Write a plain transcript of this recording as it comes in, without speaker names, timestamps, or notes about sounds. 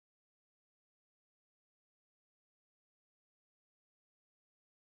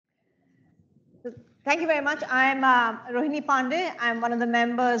Thank you very much. I'm Rohini Pandey. I'm one of the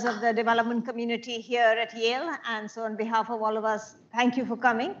members of the development community here at Yale. And so on behalf of all of us, thank you for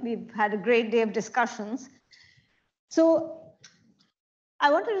coming. We've had a great day of discussions. So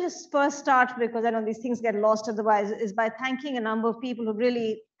I wanted to just first start, because I know these things get lost otherwise, is by thanking a number of people who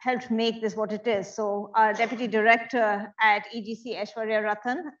really helped make this what it is. So our deputy director at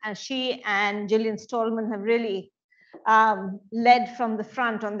EGC-ISSER-Northwestern, and she and Gillian Stallman have really led from the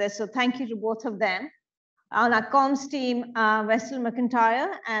front on this. So thank you to both of them. On our comms team, Westel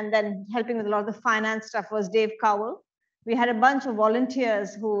McIntyre, and then helping with a lot of the finance stuff was Dave Cowell. We had a bunch of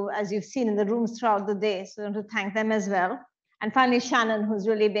volunteers who, as you've seen in the rooms throughout the day, so I want to thank them as well. And finally, Shannon, who's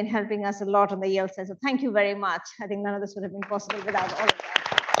really been helping us a lot on the Yale side. So thank you very much. I think none of this would have been possible without all of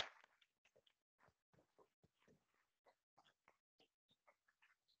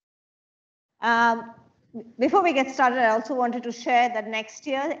that. Before we get started, I also wanted to share that next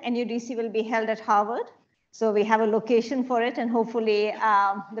year, NUDC will be held at Harvard. So we have a location for it, and hopefully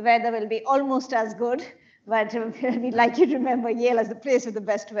the weather will be almost as good. But we'd like you to remember Yale as the place with the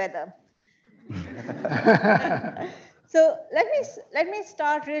best weather. So let me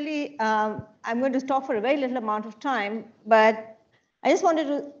start really. I'm going to talk for a very little amount of time, but I just wanted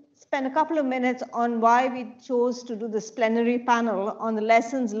to spend a couple of minutes on why we chose to do this plenary panel on the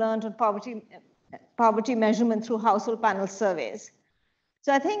lessons learned on poverty measurement through household panel surveys.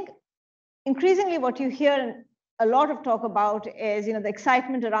 So I think increasingly what you hear a lot of talk about is the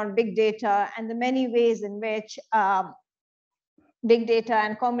excitement around big data and the many ways in which big data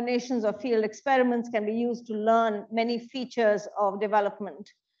and combinations of field experiments can be used to learn many features of development.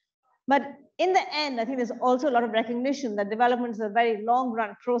 But in the end, I think there's also a lot of recognition that development is a very long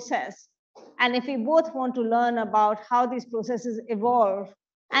run process. And if we both want to learn about how these processes evolve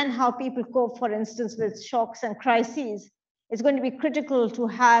and how people cope, for instance, with shocks and crises, it's going to be critical to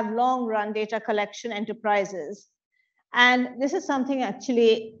have long run data collection enterprises. And this is something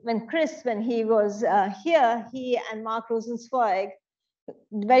actually, when he was here, he and Mark Rosenzweig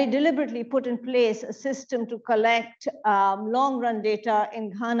very deliberately put in place a system to collect long-run data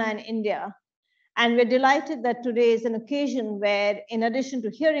in Ghana and India. And we're delighted that today is an occasion where, in addition to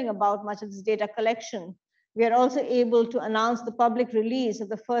hearing about much of this data collection, we are also able to announce the public release of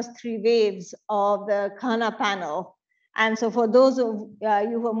the first 3 waves of the Ghana panel. And so for those of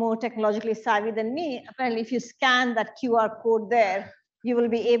you who are more technologically savvy than me, apparently if you scan that QR code there, you will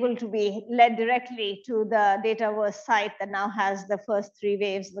be able to be led directly to the Dataverse site that now has the first 3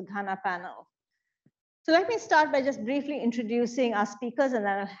 waves of the Ghana panel. So let me start by just briefly introducing our speakers, and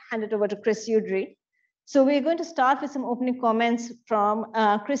then I'll hand it over to Chris Udry. So we're going to start with some opening comments from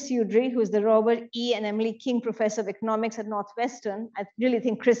Chris Udry, who is the Robert E. and Emily King Professor of Economics at Northwestern. I really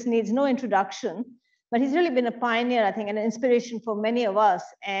think Chris needs no introduction, but he's really been a pioneer, I think, and an inspiration for many of us,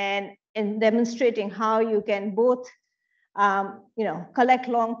 and in demonstrating how you can both collect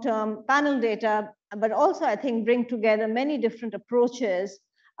long-term panel data, but also, I think, bring together many different approaches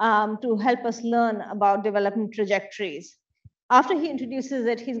to help us learn about development trajectories. After he introduces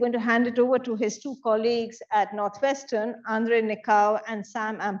it, he's going to hand it over to his 2 colleagues at Northwestern, Andre Nickow and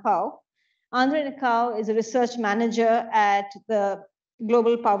Sam Ampaw. Andre Nickow is a research manager at the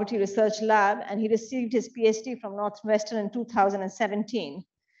Global Poverty Research Lab, and he received his PhD from Northwestern in 2017.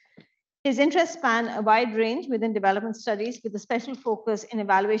 His interests span a wide range within development studies, with a special focus in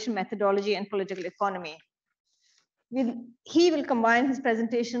evaluation methodology and political economy. He will combine his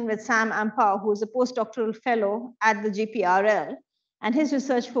presentation with Sam Ampaw, who is a postdoctoral fellow at the GPRL, and his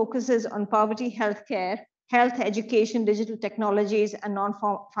research focuses on poverty, healthcare, health, education, digital technologies, and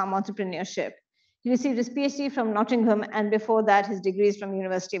non-farm entrepreneurship. He received his PhD from Nottingham, and before that, his degrees from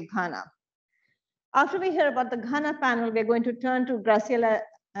University of Ghana. After we hear about the Ghana panel, we're going to turn to Graciela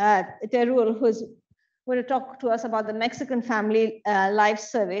Teruel, who's going to talk to us about the Mexican Family Life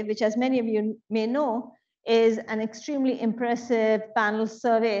Survey, which, as many of you may know, is an extremely impressive panel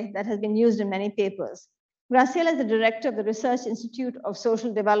survey that has been used in many papers. Graciela is the director of the Research Institute of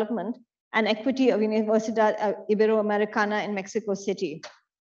Social Development and Equity of Universidad Iberoamericana in Mexico City.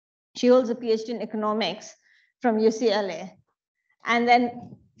 She holds a PhD in economics from UCLA. And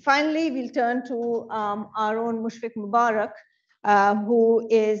then finally, we'll turn to our own Mushfiq Mubarak, who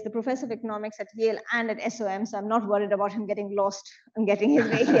is the professor of economics at Yale and at SOM. So I'm not worried about him getting lost and getting his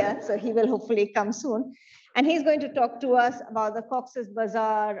way here. So he will hopefully come soon. And he's going to talk to us about the Cox's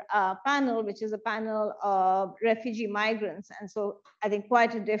Bazar panel, which is a panel of refugee migrants. And so I think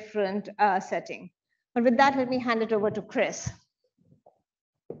quite a different setting. But with that, let me hand it over to Chris.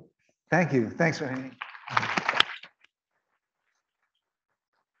 Thank you. Thanks, Rohini.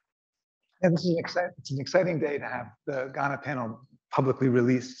 Yeah, it's an exciting day to have the Ghana panel publicly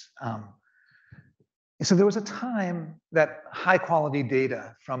released. So there was a time that high quality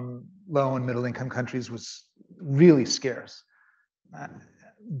data from low and middle income countries was really scarce.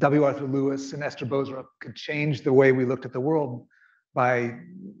 W. Arthur Lewis and Esther Boserup could change the way we looked at the world by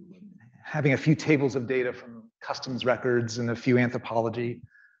having a few tables of data from customs records and a few anthropology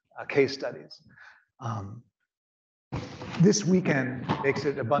case studies. This weekend makes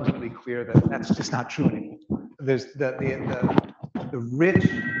it abundantly clear that that's just not true anymore. There's the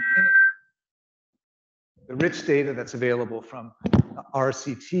rich data that's available from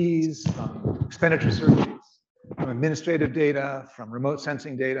RCTs, from expenditure surveys, from administrative data, from remote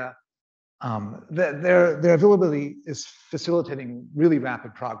sensing data. Their availability is facilitating really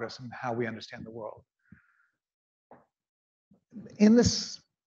rapid progress in how we understand the world. In this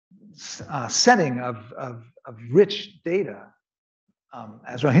setting of rich data,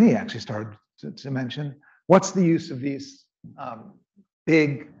 as Rohini actually started to mention, what's the use of these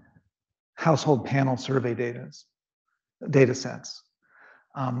big household panel survey data sets?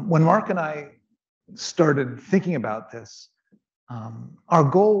 When Mark and I started thinking about this, our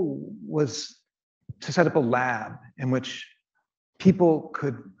goal was to set up a lab in which people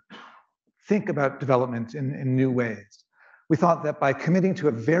could think about development in new ways. We thought that by committing to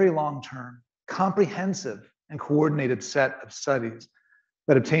a very long-term, comprehensive, and coordinated set of studies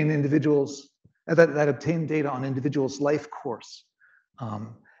that obtain that obtain data on individuals' life course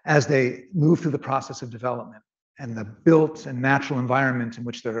as they move through the process of development and the built and natural environment in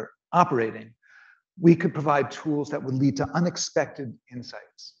which they're operating, we could provide tools that would lead to unexpected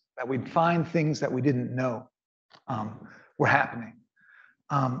insights, that we'd find things that we didn't know were happening.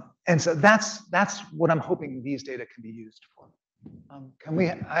 And so that's what I'm hoping these data can be used for.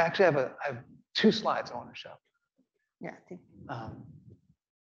 I actually have two slides I want to show. Yeah.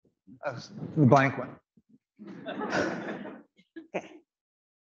 The blank one. Okay.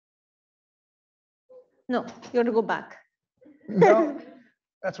 No, you have to go back. No,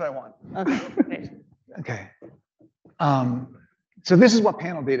 that's what I want. Okay, great. Okay. So this is what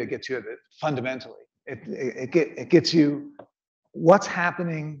panel data gets you fundamentally. It gets you what's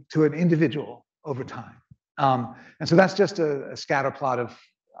happening to an individual over time. And so that's just a scatter plot of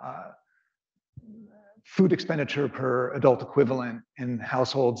food expenditure per adult equivalent in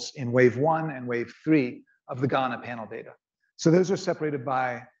households in wave 1 and wave 3 of the Ghana panel data. So those are separated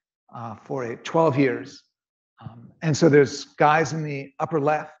by for 12 years. And so there's guys in the upper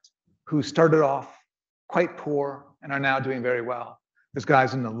left who started off quite poor and are now doing very well. There's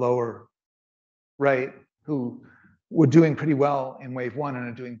guys in the lower right who were doing pretty well in wave 1 and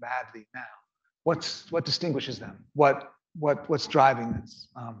are doing badly now. What distinguishes them? What's driving this?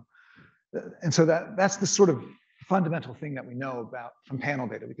 And so that's the sort of fundamental thing that we know about from panel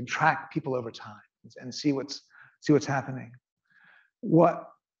data. We can track people over time and see what's happening. What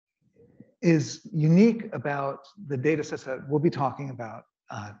is unique about the data sets that we'll be talking about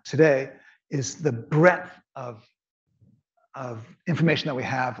today is the breadth of information that we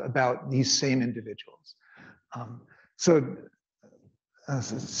have about these same individuals. So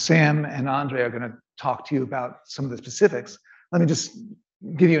Sam and Andre are going to talk to you about some of the specifics. Let me just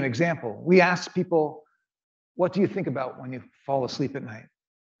give you an example. We asked people, what do you think about when you fall asleep at night?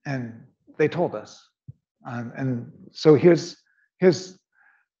 And they told us. And so here's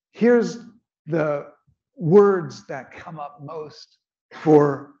the words that come up most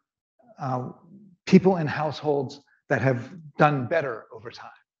for people in households that have done better over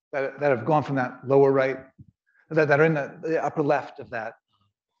time, that have gone from that lower right, that are in the upper left of that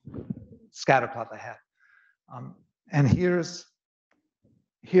scatter plot I had. And here's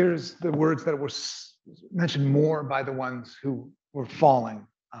the words that were mentioned more by the ones who were falling.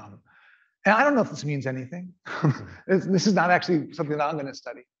 And I don't know if this means anything. This is not actually something that I'm going to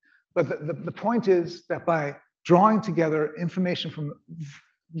study. But the point is that by drawing together information from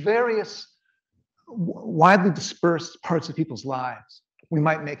various widely dispersed parts of people's lives, we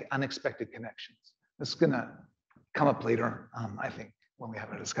might make unexpected connections. This is going to come up later, I think, when we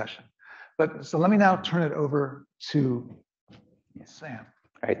have a discussion. But so let me now turn it over to Sam.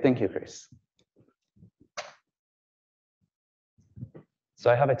 All right, thank you, Chris.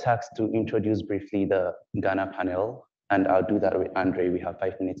 So I have a task to introduce briefly the Ghana panel, and I'll do that with Andre. We have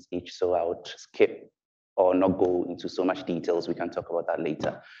 5 minutes each, so I'll skip or not go into so much details. We can talk about that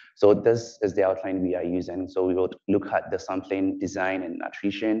later. So this is the outline we are using. So we will look at the sampling, design, and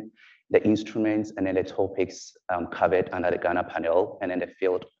attrition, the instruments, and then the topics covered under the Ghana panel, and then the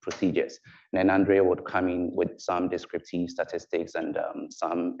field procedures. And then Andre would come in with some descriptive statistics and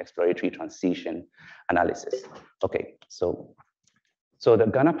some exploratory transition analysis. Okay, so the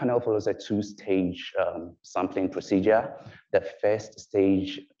Ghana panel follows a 2-stage sampling procedure. The first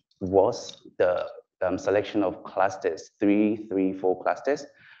stage was the selection of clusters, 4 clusters.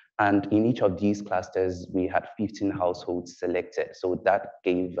 And in each of these clusters, we had 15 households selected. So that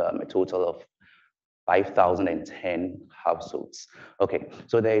gave a total of 5,010 households. Okay,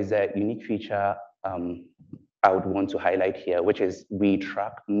 so there is a unique feature I would want to highlight here, which is we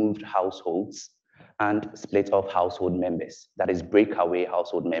track moved households and split off household members, that is breakaway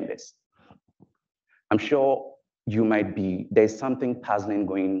household members. I'm sure you might be, there's something puzzling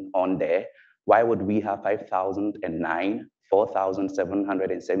going on there. Why would we have 5,009,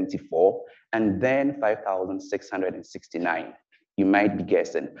 4,774, and then 5,669? You might be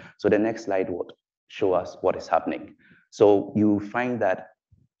guessing. So the next slide would show us what is happening. So you find that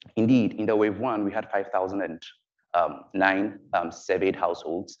indeed in the wave 1, we had 5,009 surveyed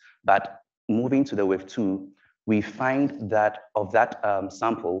households, but moving to the wave 2, we find that of that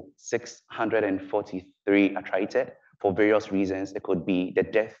sample, 643 are treated for various reasons. It could be the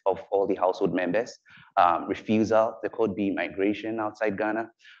death of all the household members, refusal, there could be migration outside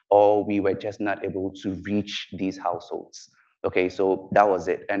Ghana, or we were just not able to reach these households. Okay, so that was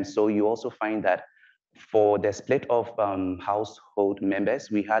it. And so you also find that for the split of household members,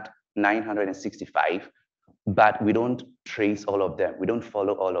 we had 965, but we don't trace all of them. We don't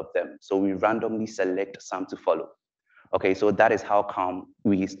follow all of them. So we randomly select some to follow. Okay, so that is how come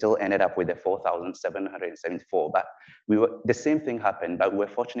we still ended up with the 4,774. But the same thing happened, but we were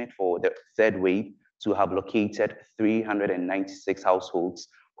fortunate for the third wave to have located 396 households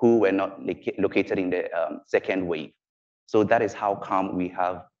who were not located in the second wave. So that is how come we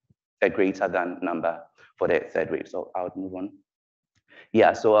have a greater than number for the third wave. So I would move on.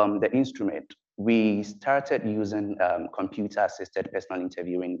 Yeah, so the instrument, we started using computer-assisted personal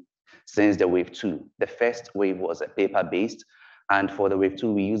interviewing since the wave 2. The first wave was paper-based, and for the wave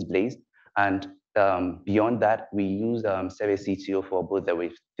 2, we used Blaze. And beyond that, we used Survey CTO for both the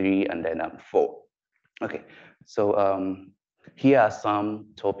wave 3 and then 4. Okay, so here are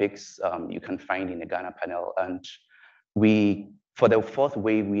some topics you can find in the Ghana panel. And for the fourth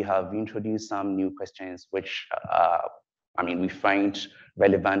wave, we have introduced some new questions, which we find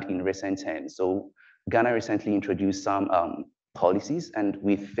relevant in recent times. So Ghana recently introduced some policies, and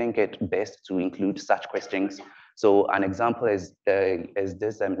we think it best to include such questions. So an example is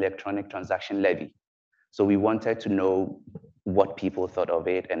this electronic transaction levy. So we wanted to know what people thought of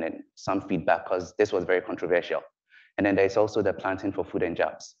it, and then some feedback, because this was very controversial. And then there's also the planting for food and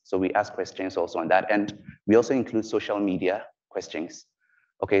jobs. So we ask questions also on that. And we also include social media questions.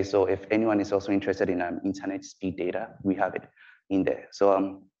 Okay, so if anyone is also interested in internet speed data, we have it in there.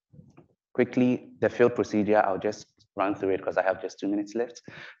 So quickly, the field procedure, I'll just run through it because I have just 2 minutes left.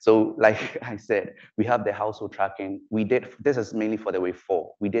 So like I said, we have the household tracking. This is mainly for the wave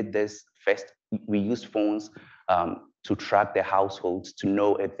 4. We did this first, we used phones to track the households to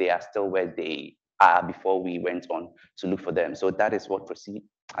know if they are still where they are before we went on to look for them. So that is what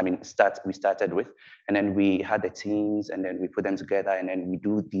we started with. And then we had the teams, and then we put them together, and then we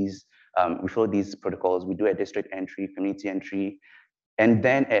do these, we follow these protocols. We do a district entry, community entry, and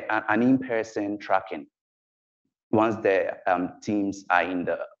then an in-person tracking once the teams are in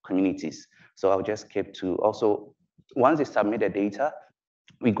the communities. So I'll just skip to also, once they submit the data,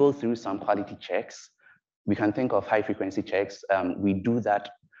 we go through some quality checks. We can think of high frequency checks. We do that.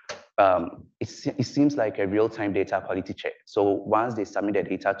 It seems like a real-time data quality check. So once they submit the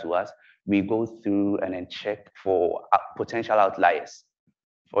data to us, we go through and then check for potential outliers.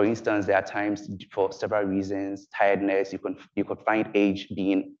 For instance, there are times for several reasons, tiredness, you could find age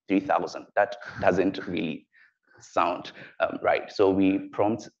being 3,000. That doesn't really sound right. So we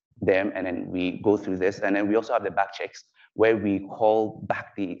prompt them, and then we go through this. And then we also have the back checks where we call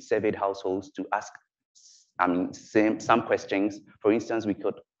back the surveyed households to ask some questions. For instance, we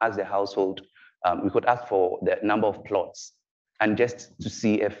could ask the household, we could ask for the number of plots, and just to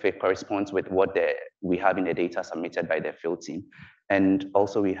see if it corresponds with what we have in the data submitted by the field team. And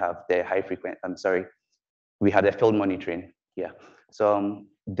also we have the we have the field monitoring here. So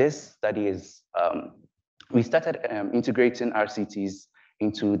this study is, we started integrating RCTs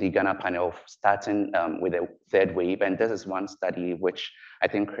into the Ghana panel, starting with the third wave. And this is one study which I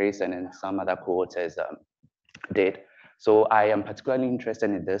think Chris and then some other cohorts did. So I am particularly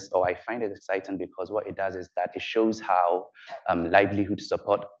interested in this, or I find it exciting, because what it does is that it shows how livelihood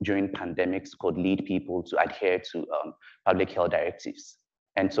support during pandemics could lead people to adhere to public health directives.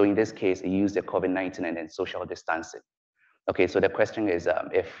 And so in this case, it used the COVID-19 and then social distancing. Okay, so the question is,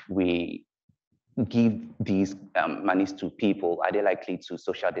 if we give these monies to people, are they likely to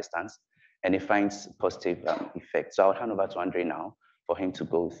social distance? And it finds positive effects. So I'll hand over to Andre now for him to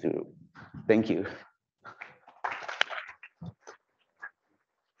go through. Thank you.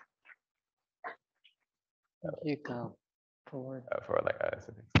 You go forward. Forward like that.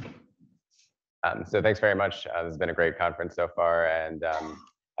 So thanks very much. This has been a great conference so far, and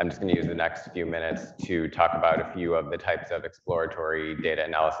I'm just going to use the next few minutes to talk about a few of the types of exploratory data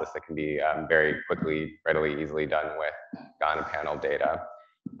analysis that can be very quickly, readily, easily done with Ghana panel data.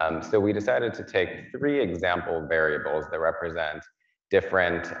 So we decided to take 3 example variables that represent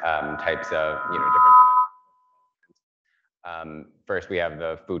different types of, different. First, we have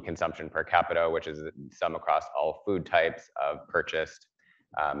the food consumption per capita, which is the sum across all food types of purchased,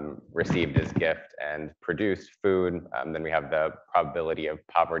 received as gift, and produced food. Then we have the probability of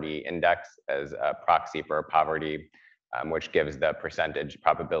poverty index as a proxy for poverty, which gives the percentage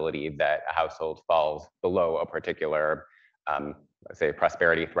probability that a household falls below a particular, let's say,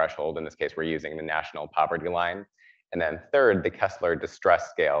 prosperity threshold. In this case, we're using the national poverty line. And then third, the Kessler distress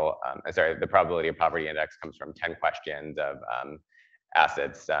scale, the probability of poverty index comes from 10 questions of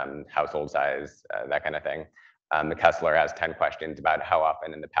assets, household size, that kind of thing. The Kessler has 10 questions about how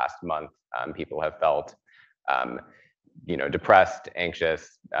often in the past month people have felt, depressed,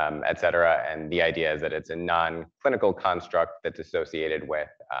 anxious, et cetera. And the idea is that it's a non-clinical construct that's associated with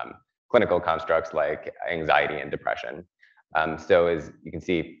clinical constructs like anxiety and depression. So as you can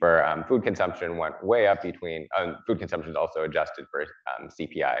see, for food consumption went way up between, food consumption is also adjusted for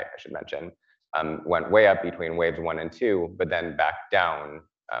CPI, I should mention, went way up between waves 1 and 2, but then back down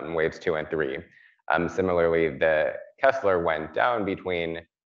waves 2 and 3. Similarly, the Kessler went down between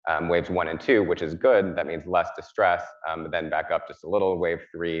waves 1 and 2, which is good. That means less distress, but then back up just a little, wave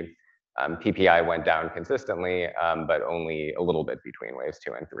 3. PPI went down consistently, but only a little bit between waves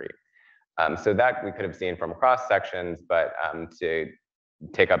 2 and 3. So that we could have seen from cross sections, but to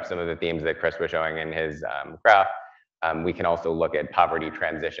take up some of the themes that Chris was showing in his graph, we can also look at poverty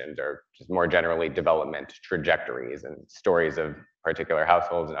transitions, or just more generally development trajectories and stories of particular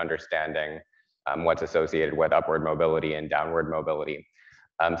households, and understanding what's associated with upward mobility and downward mobility.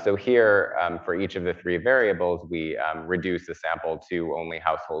 So here, for each of the 3 variables, we reduce the sample to only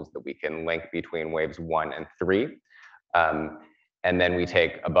households that we can link between waves 1 and 3. And then we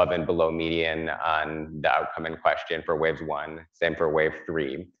take above and below median on the outcome in question for waves 1, same for wave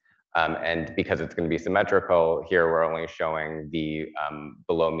 3. And because it's going to be symmetrical, here we're only showing the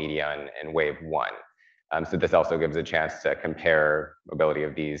below median in wave 1. So this also gives a chance to compare mobility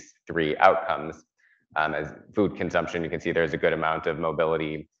of these 3 outcomes. As food consumption, you can see there's a good amount of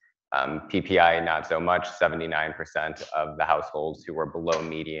mobility. PPI, not so much. 79% of the households who were below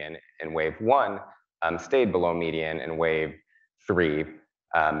median in wave 1 stayed below median in wave 3,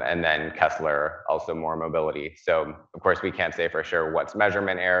 and then Kessler, also more mobility. So of course, we can't say for sure what's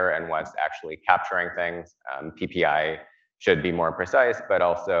measurement error and what's actually capturing things. PPI should be more precise, but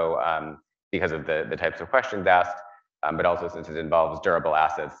also because of the types of questions asked, but also since it involves durable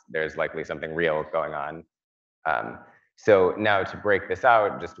assets, there's likely something real going on. So now to break this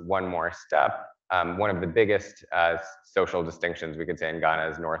out, just one more step. One of the biggest social distinctions we could say in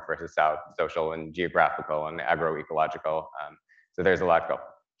Ghana is North versus South, social and geographical and agroecological. So there's a lot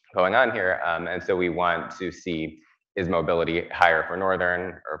going on here. And so we want to see, is mobility higher for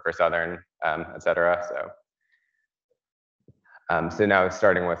Northern or for Southern, et cetera. So now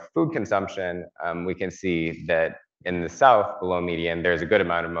starting with food consumption, we can see that in the South, below median, there's a good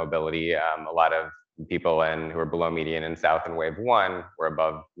amount of mobility. A lot of people who are below median in South in wave 1 were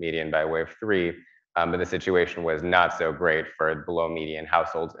above median by wave 3. But the situation was not so great for below median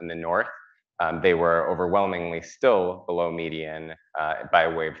households in the North. They were overwhelmingly still below median by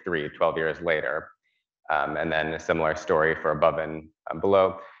wave 3, 12 years later. And then a similar story for above and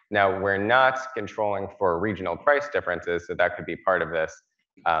below. Now, we're not controlling for regional price differences, so that could be part of this.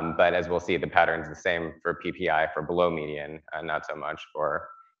 But as we'll see, the pattern's the same for PPI for below median, not so much for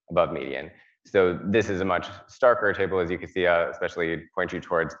above median. So this is a much starker table, as you can see, especially point you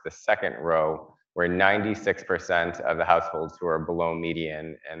towards the second row, where 96% of the households who are below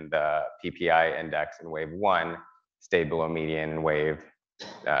median in the PPI index in wave 1 stayed below median in wave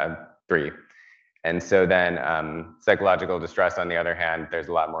 3. And so then psychological distress, on the other hand, there's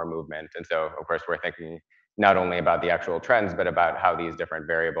a lot more movement. And so, of course, we're thinking not only about the actual trends, but about how these different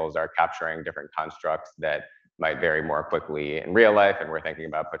variables are capturing different constructs that might vary more quickly in real life. And we're thinking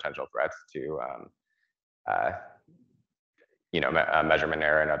about potential threats to measurement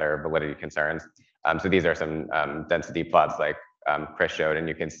error and other validity concerns. So these are some density plots like Chris showed, and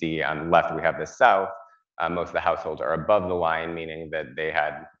you can see on the left we have the South. Most of the households are above the line, meaning that they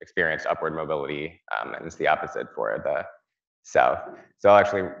had experienced upward mobility, and it's the opposite for the south. So I'll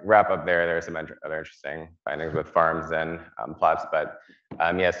actually wrap up there. There are some other interesting findings with farms and plots, but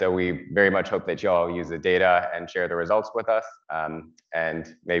yeah, so we very much hope that you all use the data and share the results with us,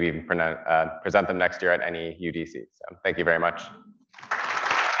 and maybe even present them next year at any UDC. So thank you very much.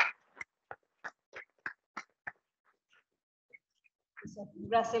 So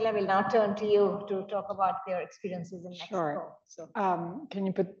Graciela will now turn to you to talk about your experiences in Mexico. Sure. So Can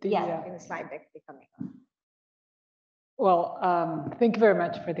you put the in the slide deck coming up. Well, thank you very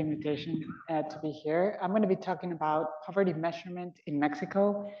much for the invitation to be here. I'm going to be talking about poverty measurement in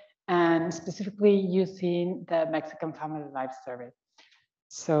Mexico, and specifically using the Mexican Family Life Survey.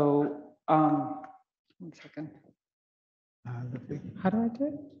 So, 1 second. How do I do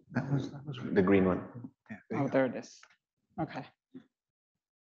it? That was The green one. Yeah, Oh, there it is. Okay.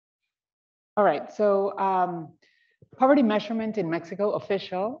 All right. So, poverty measurement in Mexico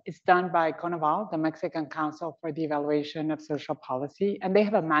official is done by CONAVAL, the Mexican Council for the Evaluation of Social Policy, and they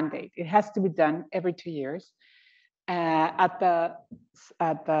have a mandate. It has to be done every 2 years at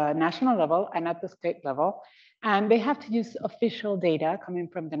the national level and at the state level. And they have to use official data coming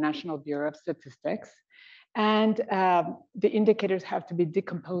from the National Bureau of Statistics. And the indicators have to be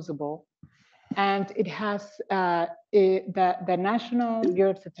decomposable. And it has, the National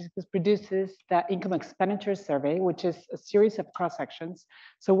Bureau of Statistics produces the Income Expenditure Survey, which is a series of cross-sections.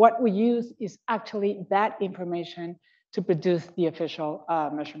 So what we use is actually that information to produce the official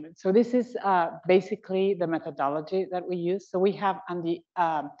measurement. So this is basically the methodology that we use. So we have on the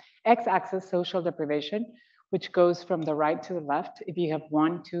x-axis social deprivation, which goes from the right to the left. If you have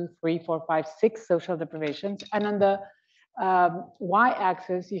 1, 2, 3, 4, 5, 6 social deprivations, and on the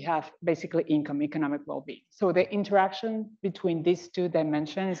y-axis, you have basically income, economic well-being. So the interaction between these two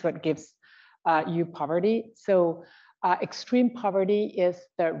dimensions is what gives you poverty. So extreme poverty is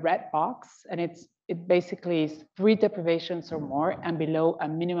the red box, and it basically is 3 deprivations or more and below a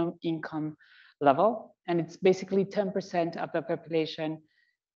minimum income level. And it's basically 10% of the population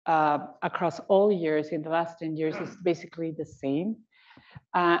across all years. In the last 10 years is basically the same.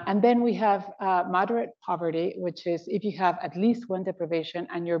 And then we have moderate poverty, which is if you have at least 1 deprivation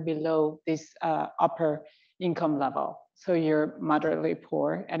and you're below this upper income level. So you're moderately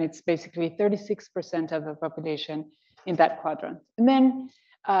poor, and it's basically 36% of the population in that quadrant. And then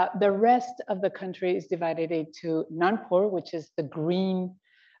the rest of the country is divided into non-poor, which is the green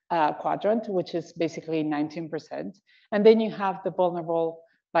quadrant, which is basically 19%. And then you have the vulnerable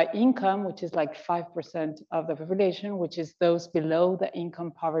by income, which is like 5% of the population, which is those below the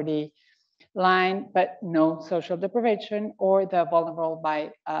income poverty line, but no social deprivation, or the vulnerable by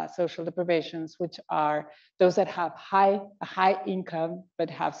social deprivations, which are those that have a high income, but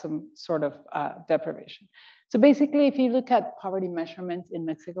have some sort of deprivation. So basically, if you look at poverty measurements in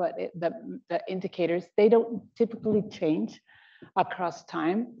Mexico, the indicators, they don't typically change across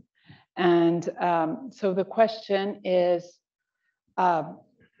time. And so the question is,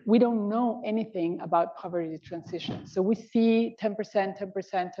 we don't know anything about poverty transition. So we see 10%,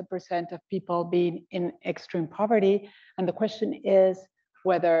 10%, 10% of people being in extreme poverty. And the question is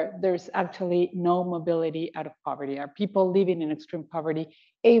whether there's actually no mobility out of poverty. Are people living in extreme poverty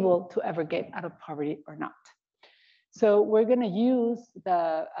able to ever get out of poverty or not? So we're going to use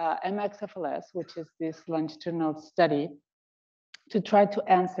the MXFLS, which is this longitudinal study, to try to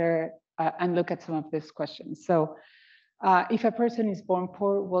answer and look at some of these questions. So if a person is born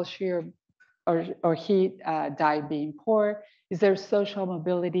poor, will she or he die being poor? Is there social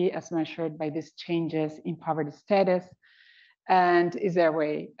mobility as measured by these changes in poverty status? And is there a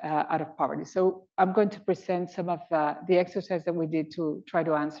way out of poverty? So I'm going to present some of the exercise that we did to try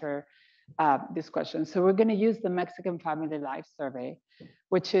to answer this question. So we're going to use the Mexican Family Life Survey,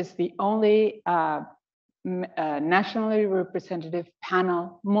 which is the only nationally representative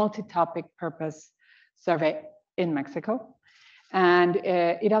panel, multi-topic purpose survey in Mexico. And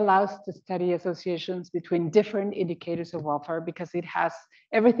it allows to study associations between different indicators of welfare because it has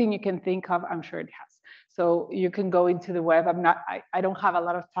everything you can think of, I'm sure it has. So you can go into the web. I don't have a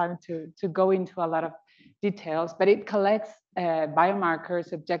lot of time to go into a lot of details, but it collects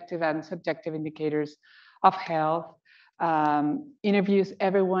biomarkers, objective and subjective indicators of health, interviews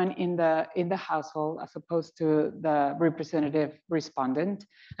everyone in the household as opposed to the representative respondent.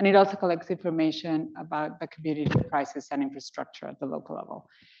 And it also collects information about the community crisis and infrastructure at the local level.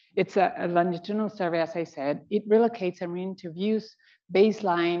 It's a longitudinal survey, as I said. It relocates and re-interviews the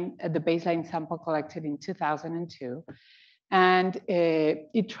baseline sample collected in 2002. And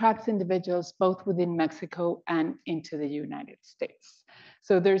it tracks individuals both within Mexico and into the United States.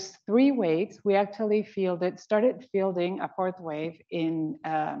 So there's 3 waves. We actually started fielding a 4th wave in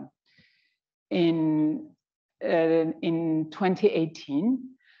in 2018,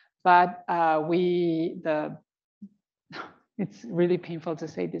 but it's really painful to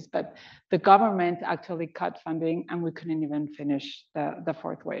say this, but the government actually cut funding and we couldn't even finish the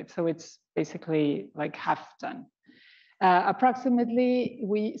fourth wave. So it's basically like half done. Approximately,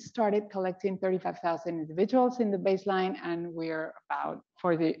 we started collecting 35,000 individuals in the baseline, and we're about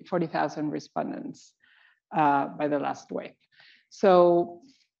 40,000 respondents by the last wave. So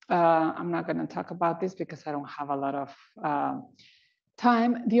I'm not going to talk about this because I don't have a lot of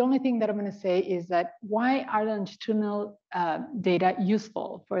time. The only thing that I'm going to say is that why are longitudinal data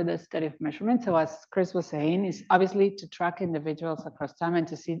useful for the study of measurement? So as Chris was saying, is obviously to track individuals across time and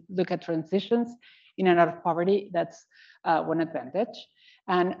to look at transitions in and out of poverty. That's one advantage.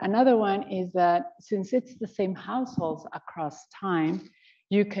 And another one is that since it's the same households across time,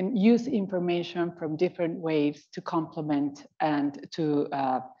 you can use information from different waves to complement and to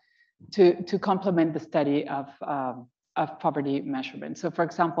complement the study of poverty measurement. So for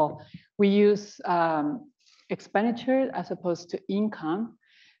example, we use expenditure as opposed to income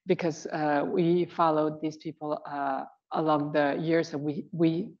because we followed these people along the years, and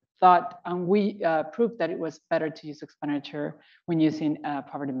we thought and we proved that it was better to use expenditure when using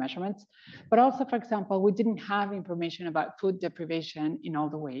poverty measurements. But also, for example, we didn't have information about food deprivation in all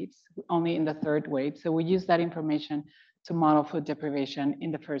the waves, only in the third wave. So we used that information to model food deprivation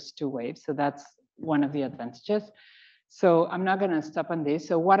in the first two waves. So that's one of the advantages. So I'm not going to stop on this.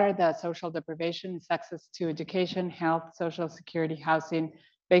 So what are the social deprivation? It's access to education, health, social security, housing,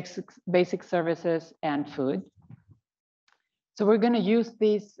 basic services, and food. So we're going to use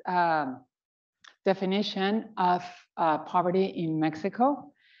this definition of poverty in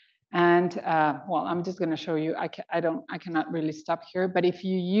Mexico. And well, I'm just going to show you, I cannot really stop here, but if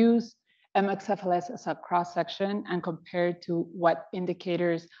you use MXFLS as a cross-section and compare to what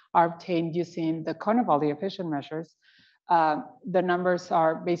indicators are obtained using the Carnevale efficient measures, the numbers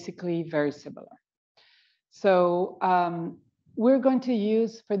are basically very similar. So we're going to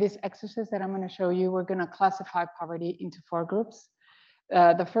use, for this exercise that I'm going to show you, we're going to classify poverty into 4 groups.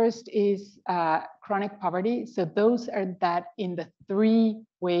 The first is chronic poverty. So those are that in the 3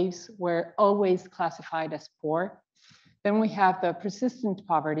 waves were always classified as poor. Then we have the persistent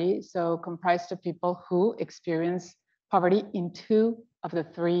poverty, so comprised of people who experience poverty in 2 of the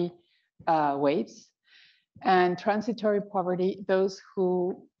 3 waves. And transitory poverty, those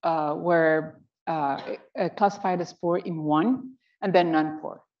who were classified as poor in 1, and then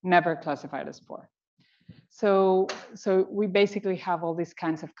non-poor, never classified as poor. So we basically have all these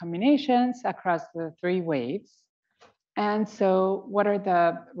kinds of combinations across the 3 waves. And so what are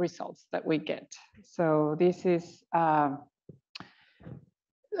the results that we get? So this is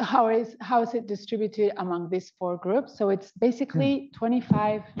how is it distributed among these 4 groups? So it's basically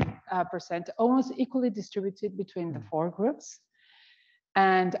 25%, almost equally distributed between the 4 groups.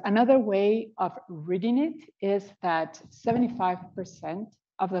 And another way of reading it is that 75%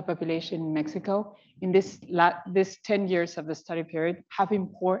 of the population in Mexico in this 10 years of the study period have been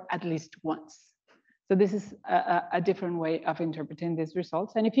poor at least once. So this is a different way of interpreting these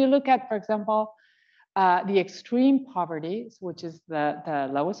results. And if you look at, for example, the extreme poverty, which is the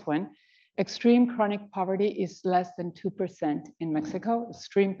lowest one, extreme chronic poverty is less than 2% in Mexico.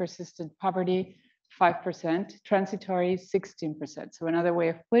 Extreme persistent poverty, 5%, transitory 16%. So another way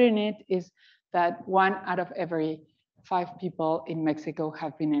of putting it is that 1 out of every 5 people in Mexico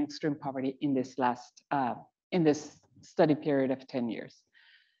have been in extreme poverty in this in this study period of 10 years.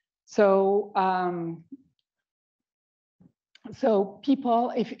 So so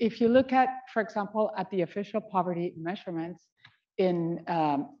people, if you look at, for example, at the official poverty measurements in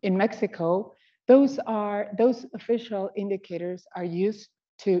Mexico, those official indicators are used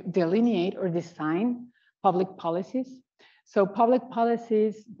to delineate or design public policies. So public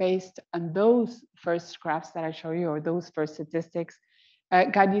policies based on those first graphs that I show you, or those first statistics,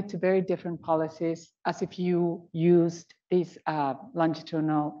 guide you to very different policies as if you used these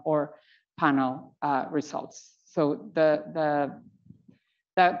longitudinal or panel results. So the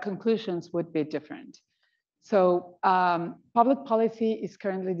conclusions would be different. So public policy is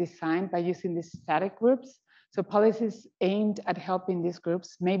currently designed by using these static groups. So policies aimed at helping these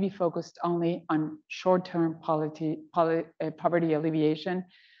groups may be focused only on short-term poverty alleviation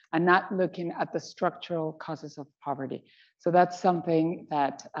and not looking at the structural causes of poverty. So that's something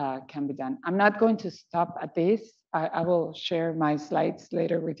that can be done. I'm not going to stop at this. I will share my slides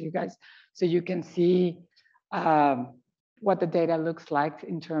later with you guys so you can see what the data looks like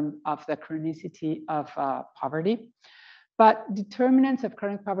in terms of the chronicity of poverty. But determinants of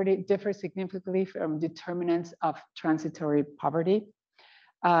chronic poverty differ significantly from determinants of transitory poverty.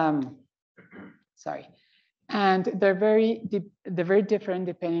 Sorry. And they're very different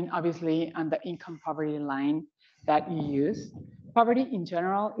depending, obviously, on the income poverty line that you use. Poverty in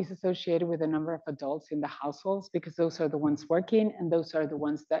general is associated with the number of adults in the households because those are the ones working and those are the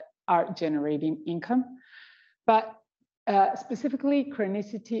ones that are generating income. But specifically,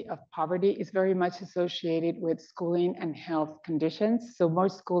 chronicity of poverty is very much associated with schooling and health conditions. So more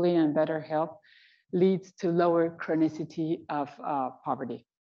schooling and better health leads to lower chronicity of poverty,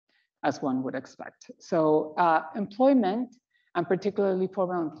 as one would expect. So employment, and particularly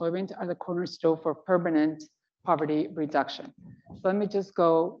formal employment, are the cornerstone for permanent poverty reduction. So let me just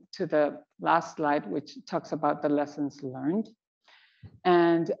go to the last slide, which talks about the lessons learned.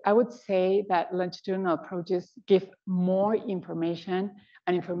 And I would say that longitudinal approaches give more information,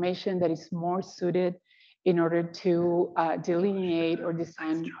 and information that is more suited in order to delineate or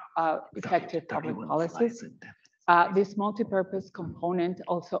design effective public policies. This multi-purpose component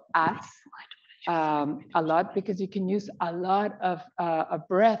also adds a lot because you can use a lot of a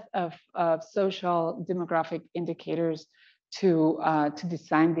breadth of social demographic indicators to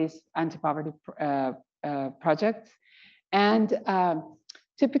design these anti-poverty projects. And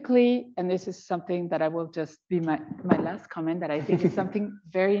typically, and this is something that I will just be my last comment that I think is something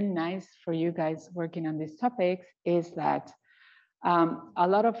very nice for you guys working on these topics, is that a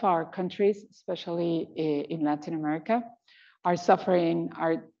lot of our countries, especially in Latin America, are suffering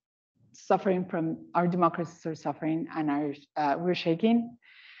from, our democracies are suffering and we're shaking.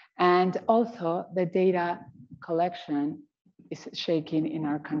 And also the data collection is shaking in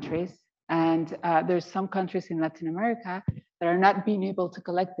our countries. And there's some countries in Latin America that are not being able to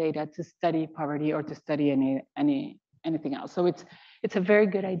collect data to study poverty or to study anything else. So it's a very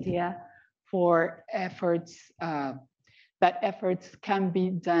good idea for efforts, that efforts can be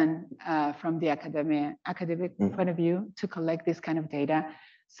done from the academic point of view to collect this kind of data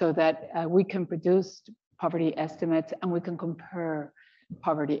so that we can produce poverty estimates and we can compare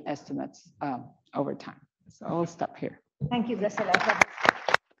poverty estimates over time. So I'll stop here. Thank you, Graciela.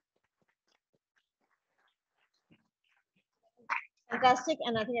 Fantastic,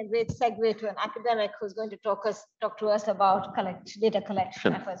 and I think a great segue to an academic who's going to talk to us about data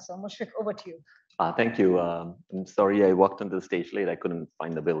collection efforts. So Mushfiq, over to you. Thank you. I'm sorry I walked onto the stage late. I couldn't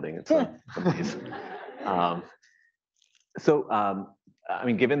find the building. It's amazing. I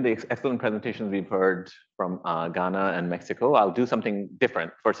mean, given the excellent presentations we've heard from Ghana and Mexico, I'll do something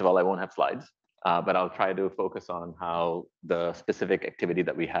different. First of all, I won't have slides, but I'll try to focus on how the specific activity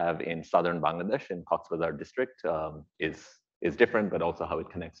that we have in southern Bangladesh in Cox's Bazar district is different, but also how it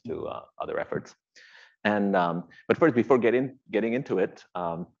connects to other efforts. And but first, before getting into it,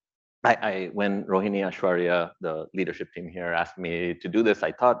 when Rohini Aishwarya, the leadership team here, asked me to do this,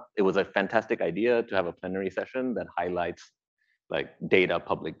 I thought it was a fantastic idea to have a plenary session that highlights like data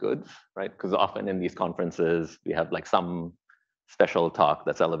public goods, right? Because often in these conferences, we have like some special talk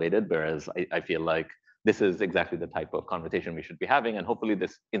that's elevated, whereas I feel like this is exactly the type of conversation we should be having. And hopefully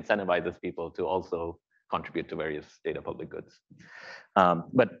this incentivizes people to also contribute to various data public goods.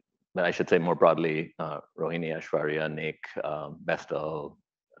 But I should say more broadly, Rohini, Aishwarya, Nick, Vestal,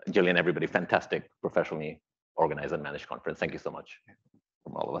 Jillian, everybody, fantastic, professionally organized and managed conference. Thank you so much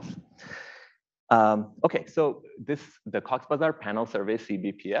from all of us. Okay, so the Cox's Bazar Panel Survey,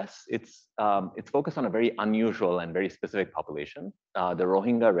 CBPS, it's focused on a very unusual and very specific population. The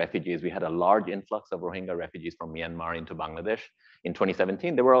Rohingya refugees. We had a large influx of Rohingya refugees from Myanmar into Bangladesh in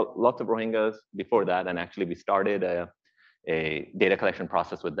 2017. There were lots of Rohingyas before that, and actually we started a data collection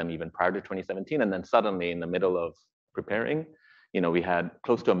process with them even prior to 2017. And then suddenly in the middle of preparing, we had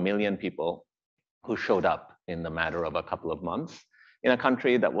close to 1 million people who showed up in the matter of a couple of months in a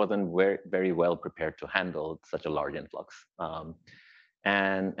country that wasn't very well prepared to handle such a large influx.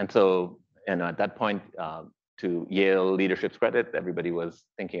 And so at that point, to Yale leadership's credit, everybody was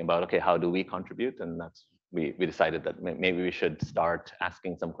thinking about, okay, how do we contribute? And we decided that maybe we should start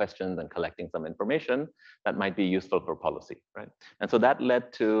asking some questions and collecting some information that might be useful for policy, right? And so that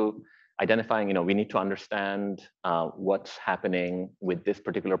led to identifying, we need to understand what's happening with this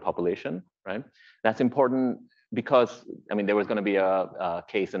particular population, right? That's important because, there was going to be a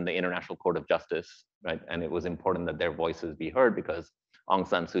case in the International Court of Justice, right? And it was important that their voices be heard because Aung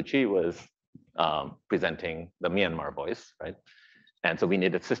San Suu Kyi was presenting the Myanmar voice, right? And so we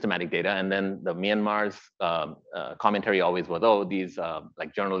needed systematic data. And then the Myanmar's commentary always was, oh, these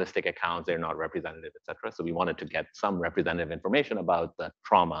like journalistic accounts, they're not representative, et cetera. So we wanted to get some representative information about the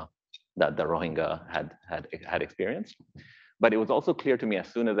trauma that the Rohingya had experienced. But it was also clear to me as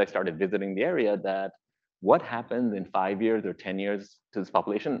soon as I started visiting the area that what happens in 5 years or 10 years to this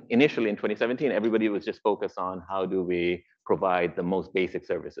population? Initially in 2017, everybody was just focused on how do we provide the most basic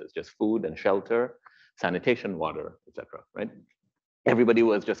services, just food and shelter. sanitation, water, etc. Right? Everybody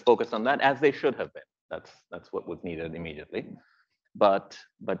was just focused on that, as they should have been. That's what was needed immediately. But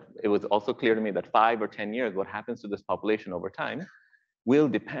it was also clear to me that 5 or 10 years, what happens to this population over time will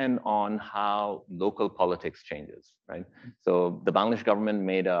depend on how local politics changes, right? So the Bangladesh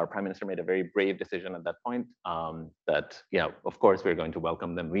government our prime minister made a very brave decision at that point that, yeah, of course we're going to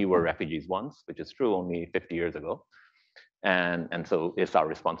welcome them. We were refugees once, which is true, only 50 years ago. And so it's our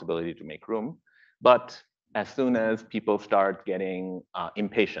responsibility to make room. But as soon as people start getting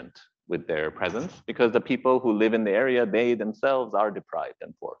impatient with their presence, because the people who live in the area, they themselves are deprived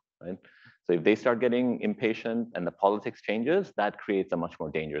and poor, right? So if they start getting impatient and the politics changes, that creates a much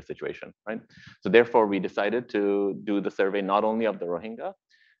more dangerous situation, right? So therefore, we decided to do the survey not only of the Rohingya,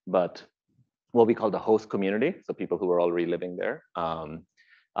 but what we call the host community, so people who are already living there.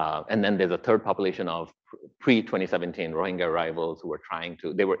 And then there's a third population of pre-2017 Rohingya arrivals who were trying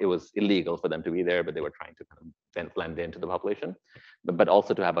to, it was illegal for them to be there, but they were trying to kind of then blend into the population. But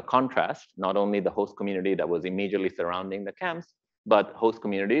also to have a contrast, not only the host community that was immediately surrounding the camps, but host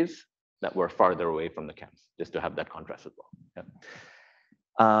communities that were farther away from the camps, just to have that contrast as well. Yeah.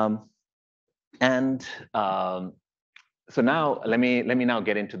 So now let me now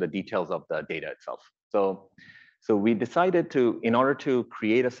get into the details of the data itself. So we decided to, in order to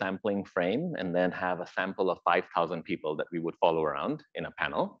create a sampling frame and then have a sample of 5,000 people that we would follow around in a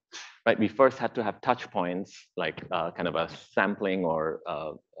panel, right? We first had to have touch points, like kind of a sampling or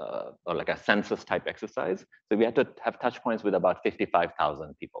like a census type exercise. So we had to have touch points with about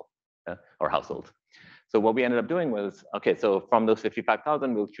 55,000 people or households. So what we ended up doing was, okay, so from those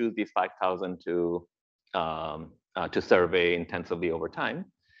 55,000, we'll choose these 5,000 to survey intensively over time.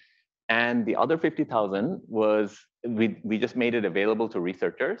 And the other 50,000 was, we just made it available to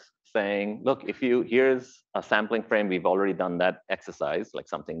researchers saying, look, here's a sampling frame, we've already done that exercise, like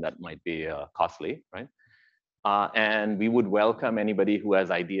something that might be costly, right? And we would welcome anybody who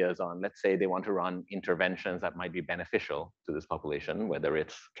has ideas on, let's say they want to run interventions that might be beneficial to this population, whether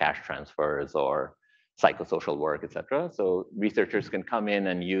it's cash transfers or psychosocial work, et cetera. So researchers can come in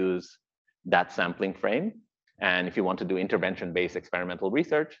and use that sampling frame. And if you want to do intervention-based experimental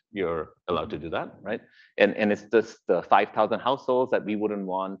research, you're allowed to do that, right? And it's just the 5,000 households that we wouldn't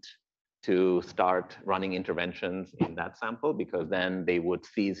want to start running interventions in that sample, because then they would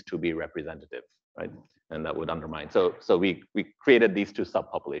cease to be representative, right? And that would undermine. So we created these two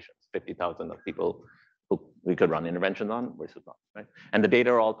subpopulations, 50,000 of people who we could run interventions on versus not, right? And the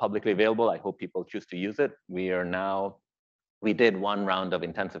data are all publicly available. I hope people choose to use it. We did one round of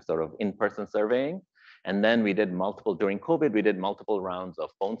intensive sort of in-person surveying. And then we did during COVID, we did multiple rounds of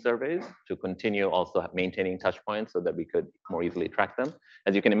phone surveys to continue also maintaining touch points so that we could more easily track them.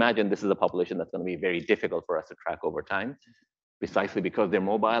 As you can imagine, this is a population that's going to be very difficult for us to track over time, precisely because they're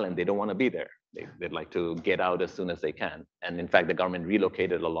mobile and they don't want to be there. They'd like to get out as soon as they can. And in fact, the government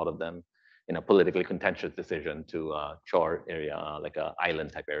relocated a lot of them in a politically contentious decision to a Chor area, like an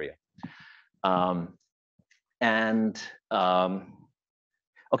island type area.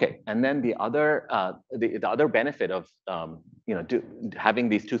 Okay, and then the other benefit of having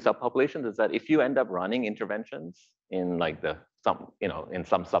these two subpopulations is that if you end up running interventions in like in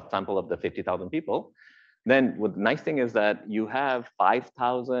some subsample of the 50,000 people, then the nice thing is that you have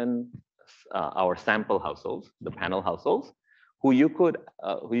 5,000 our sample households, the panel households, who you could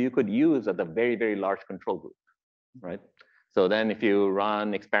use as a very, very large control group, right? So then if you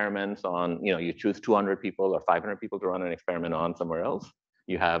run experiments on, you choose 200 people or 500 people to run an experiment on somewhere else,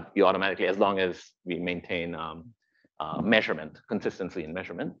 you automatically, as long as we maintain measurement, consistency in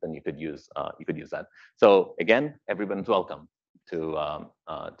measurement, then you could use that. So again, everyone's welcome to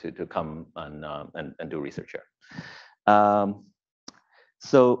come and do research here.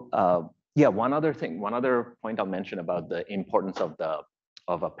 Yeah, one other point I'll mention about the importance of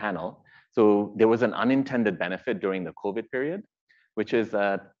a panel. So there was an unintended benefit during the COVID period, which is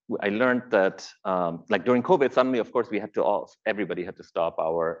that I learned that like during COVID, suddenly, of course, everybody had to stop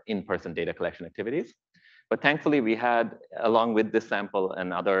our in-person data collection activities. But thankfully, we had, along with this sample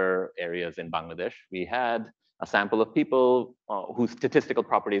and other areas in Bangladesh, we had a sample of people whose statistical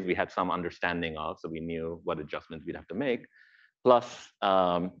properties we had some understanding of, so we knew what adjustments we'd have to make. Plus,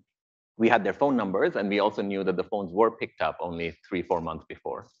 we had their phone numbers, and we also knew that the phones were picked up only 3-4 months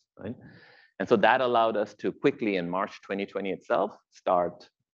before, right? And so that allowed us to quickly, in March 2020 itself, start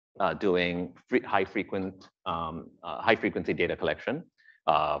doing high frequency data collection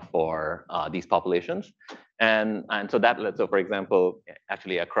for these populations. And so for example,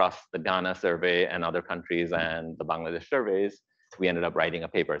 actually across the Ghana survey and other countries and the Bangladesh surveys, we ended up writing a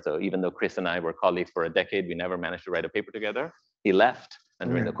paper. So even though Chris and I were colleagues for a decade, we never managed to write a paper together. He left, And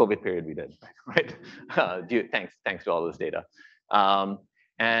during the COVID period, we did, right? Thanks to all this data.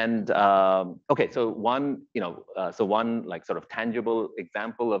 Okay, so one, one like sort of tangible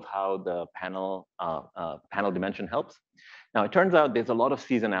example of how the panel dimension helps. Now, it turns out there's a lot of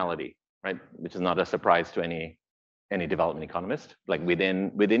seasonality, right? Which is not a surprise to any development economist. Like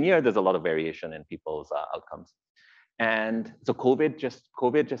within year, there's a lot of variation in people's outcomes. And so COVID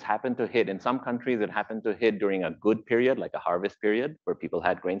just happened to hit. In some countries, it happened to hit during a good period, like a harvest period, where people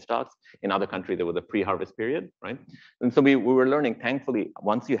had grain stocks. In other countries, there was a pre-harvest period, right? And so we were learning, thankfully,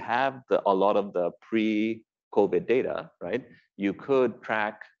 once you have a lot of the pre-COVID data, right, you could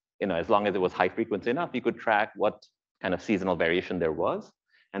track, as long as it was high frequency enough, you could track what kind of seasonal variation there was.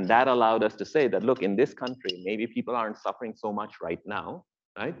 And that allowed us to say that, look, in this country, maybe people aren't suffering so much right now,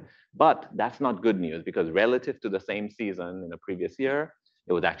 right? But that's not good news, because relative to the same season in the previous year,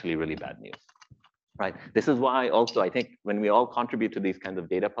 it was actually really bad news, right? This is why also I think when we all contribute to these kinds of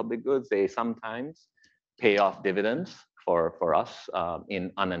data public goods, they sometimes pay off dividends for us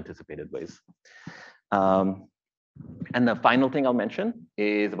in unanticipated ways. And the final thing I'll mention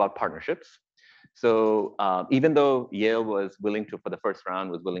is about partnerships. So even though Yale was willing to, for the first round,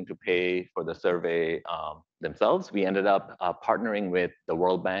 was willing to pay for the survey themselves, we ended up partnering with the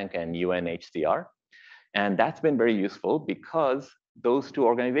World Bank and UNHCR. And that's been very useful because those two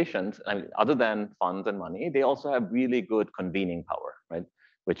organizations, I mean, other than funds and money, they also have really good convening power, right?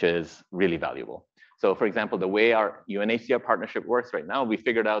 Which is really valuable. So for example, the way our UNHCR partnership works right now, we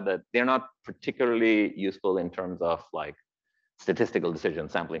figured out that they're not particularly useful in terms of like statistical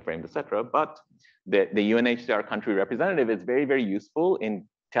decisions, sampling frames, et cetera. But the UNHCR country representative is very, very useful in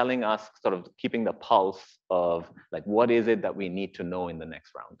telling us, sort of keeping the pulse of like, what is it that we need to know in the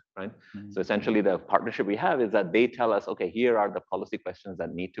next round, right? Mm-hmm. So essentially the partnership we have is that they tell us, okay, here are the policy questions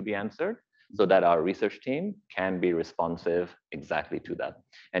that need to be answered so that our research team can be responsive exactly to that.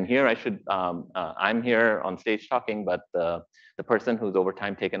 And here I should, I'm here on stage talking, but the person who's over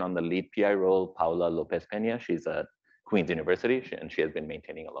time taken on the lead PI role, Paula Lopez Pena, she's at Queen's University, and she has been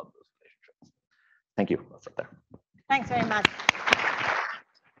maintaining a lot of those relationships. Thank you. I'll stop there. Thanks very much.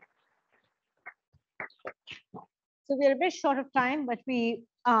 So we're a bit short of time, but we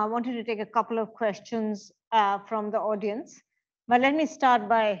wanted to take a couple of questions from the audience. But let me start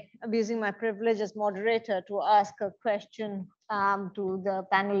by abusing my privilege as moderator to ask a question to the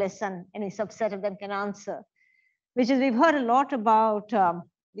panelists, and any subset of them can answer, which is, we've heard a lot about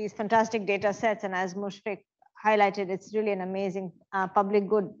these fantastic data sets, and as Mushfiq highlighted, it's really an amazing public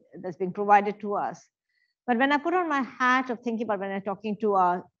good that's being provided to us. But when I put on my hat of thinking about when I'm talking to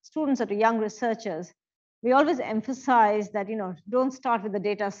our students or to young researchers, we always emphasize that, don't start with the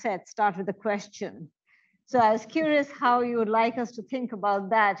data set, start with the question. So I was curious how you would like us to think about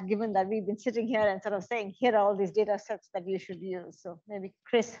that, given that we've been sitting here and sort of saying, here are all these data sets that you should use. So maybe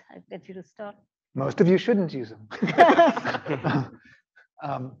Chris, I'll get you to start. Most of you shouldn't use them.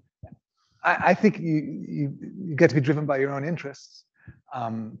 I think you get to be driven by your own interests.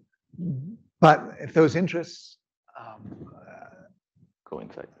 But if those interests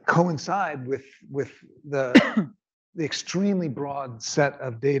coincide with the extremely broad set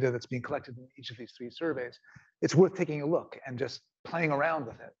of data that's being collected in each of these three surveys, it's worth taking a look and just playing around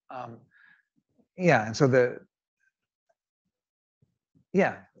with it. And so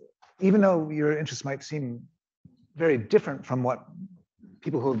even though your interests might seem very different from what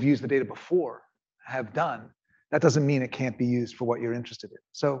people who have used the data before have done, that doesn't mean it can't be used for what you're interested in.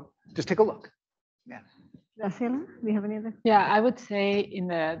 So just take a look. Yeah. Graciela, do you have any other? Yeah, I would say in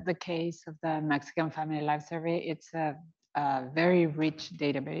the case of the Mexican Family Life Survey, it's a very rich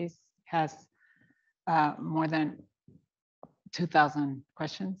database, has more than 2,000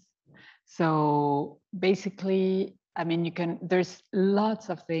 questions. So basically, I mean, there's lots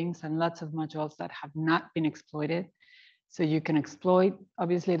of things and lots of modules that have not been exploited. So you can exploit,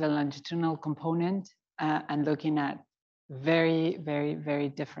 obviously, the longitudinal component and looking at very, very, very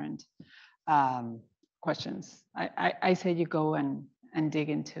different questions. I say you go and dig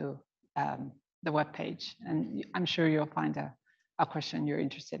into the web page, and I'm sure you'll find a question you're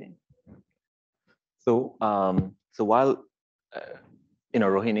interested in. So, while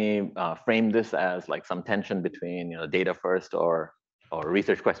Rohini framed this as like some tension between data first or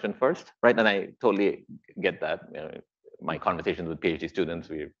research question first, right? And I totally get that. My conversations with PhD students,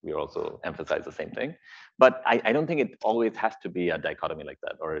 we also emphasize the same thing. But I don't think it always has to be a dichotomy like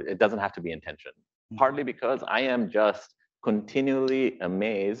that, or it doesn't have to be in tension. Partly because I am just continually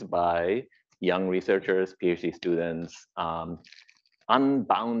amazed by young researchers, PhD students,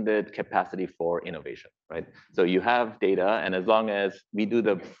 unbounded capacity for innovation, right? So you have data, and as long as we do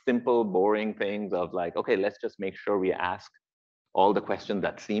the simple, boring things of like, okay, let's just make sure we ask all the questions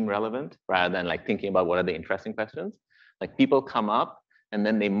that seem relevant rather than like thinking about what are the interesting questions. Like people come up and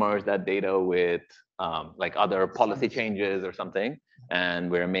then they merge that data with like other policy changes or something,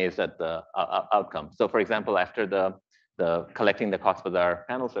 and we're amazed at the outcome. So for example, after the collecting the Cox's Bazar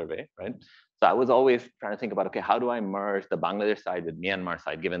panel survey, right? So I was always trying to think about, okay, how do I merge the Bangladesh side with Myanmar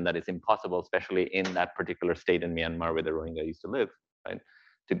side, given that it's impossible, especially in that particular state in Myanmar where the Rohingya used to live, right?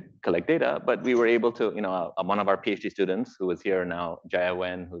 To collect data, but we were able to, you know, one of our PhD students who is here now, Jaya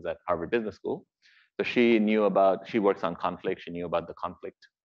Wen, who's at Harvard Business School. So she works on conflict, she knew about the conflict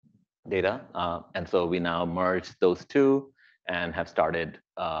data. And so we now merged those two and have started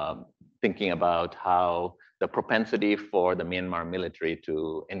thinking about how the propensity for the Myanmar military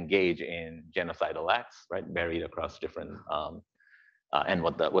to engage in genocidal acts, right, varied across different, and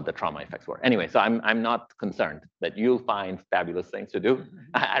what the trauma effects were. Anyway, so I'm not concerned that you'll find fabulous things to do.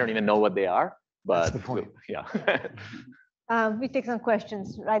 I don't even know what they are, but that's the point. Yeah. We take some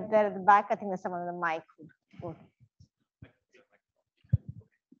questions right there at the back. I think there's someone on the mic.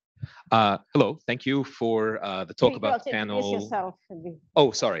 Hello, thank you for the talk about the panel. Yourself.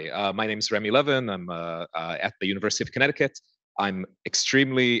 Oh, sorry. My name is Remy Levin. I'm at the University of Connecticut. I'm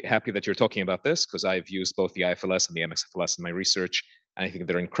extremely happy that you're talking about this because I've used both the IFLS and the MXFLS in my research, and I think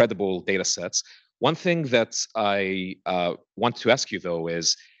they're incredible data sets. One thing that I want to ask you, though,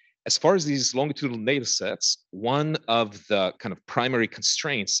 is as far as these longitudinal data sets, one of the kind of primary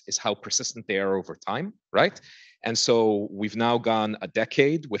constraints is how persistent they are over time, right? And so we've now gone a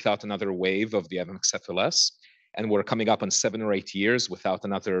decade without another wave of the MXFLS, and we're coming up on 7 or 8 years without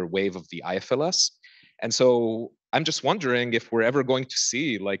another wave of the IFLS. And so I'm just wondering if we're ever going to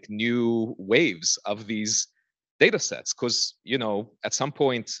see like new waves of these data sets, because, you know, at some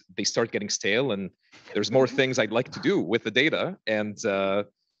point they start getting stale and there's more things I'd like to do with the data. And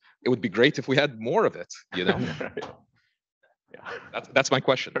it would be great if we had more of it, you know? Yeah, that's my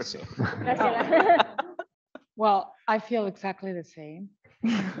question. So. Well, I feel exactly the same.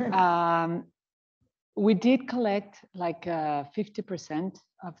 We did collect like 50%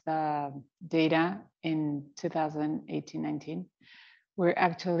 of the data in 2018-19. We're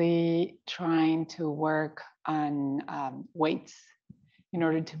actually trying to work on weights in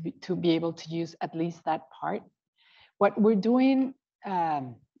order to be able to use at least that part. What we're doing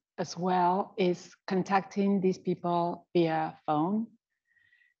as well is contacting these people via phone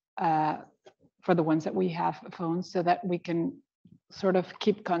for the ones that we have phones, so that we can sort of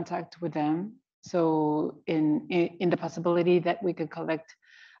keep contact with them. So in the possibility that we could collect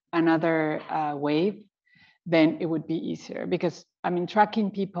another wave, then it would be easier, because I mean,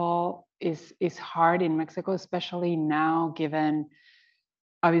 tracking people is hard in Mexico, especially now, given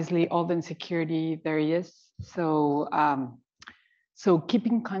obviously all the insecurity there is. So so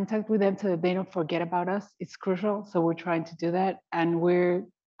keeping contact with them so that they don't forget about us is crucial. So we're trying to do that, and we're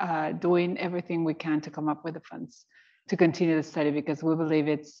doing everything we can to come up with the funds to continue the study, because we believe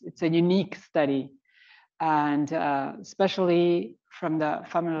it's a unique study, and especially from the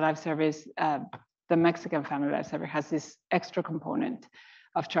Family Life Service, the Mexican Family Life Service has this extra component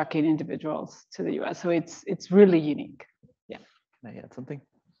of tracking individuals to the US. So it's really unique. Yeah. Can I add something?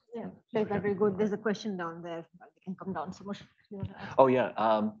 Yeah, very good. There's a question down there. You can come down so much. Oh yeah.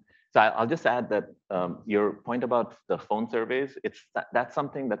 So I'll just add that your point about the phone surveys, that's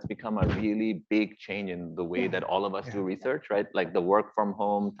something that's become a really big change in the way that all of us do research, right? Like the work from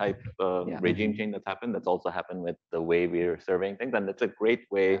home type regime change that's happened, that's also happened with the way we're surveying things. And it's a great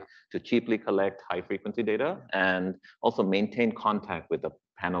way to cheaply collect high frequency data and also maintain contact with a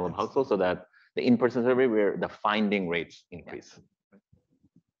panel of households, so that the in-person survey where the finding rates increase.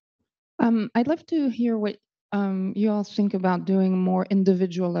 I'd love to hear what you all think about doing more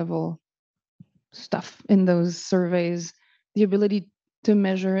individual level stuff in those surveys. The ability to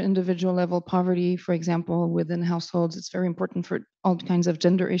measure individual level poverty, for example, within households. It's very important for all kinds of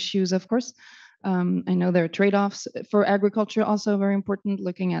gender issues, of course. I know there are trade-offs for agriculture, also very important,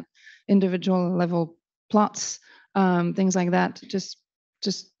 looking at individual level plots, things like that.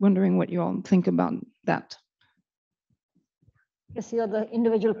 Just wondering what you all think about that. Yes, you're the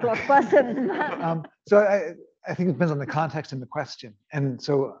individual plot person. So I think it depends on the context and the question. And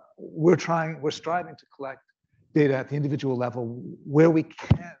so we're striving to collect data at the individual level where we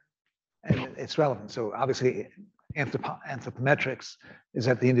can, and it's relevant. So obviously anthropometrics is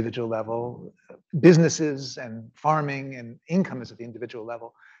at the individual level, businesses and farming and income is at the individual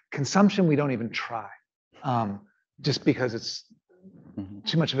level. Consumption, we don't even try, just because it's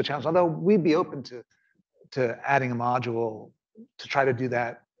too much of a challenge. Although we'd be open to adding a module to try to do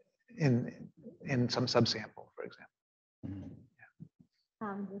that in some subsample, for example.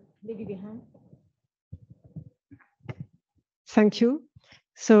 Lady behind. Thank you.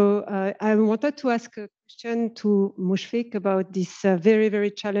 So I wanted to ask a question to Mushfiq about this very,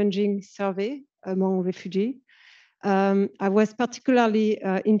 very challenging survey among refugees. I was particularly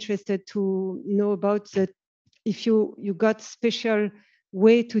interested to know about if you got special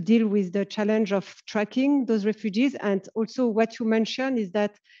way to deal with the challenge of tracking those refugees. And also what you mentioned is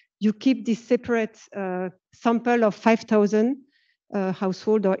that you keep this separate sample of 5,000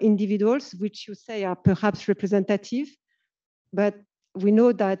 households or individuals, which you say are perhaps representative. But we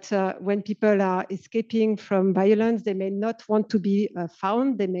know that when people are escaping from violence, they may not want to be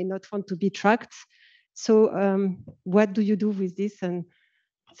found, they may not want to be tracked. So what do you do with this? And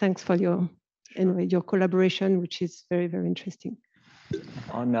thanks for your collaboration, which is very, very interesting.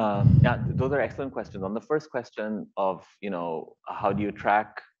 Yeah, those are excellent questions. On the first question of, how do you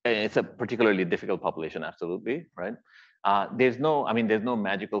track? It's a particularly difficult population, absolutely, right? There's no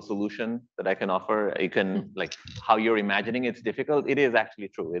magical solution that I can offer. You can, like, how you're imagining it's difficult. It is actually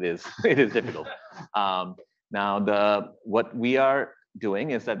true. It is difficult. Now, what we are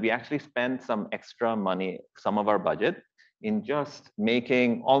doing is that we actually spend some extra money, some of our budget, in just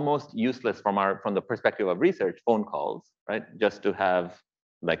making almost useless from the perspective of research phone calls, right? Just to have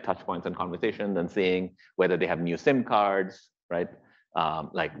like touch points and conversations and seeing whether they have new SIM cards, right?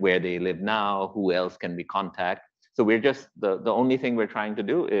 Like where they live now, who else can we contact? So we're just, the only thing we're trying to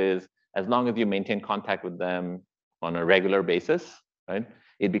do is, as long as you maintain contact with them on a regular basis, right?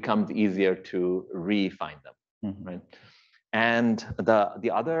 It becomes easier to re-find them, right? And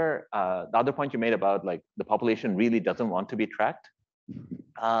the other point you made about like the population really doesn't want to be tracked.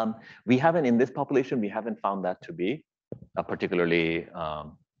 We haven't, in this population, we haven't found that to be a particularly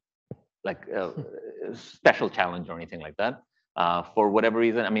like a special challenge or anything like that. For whatever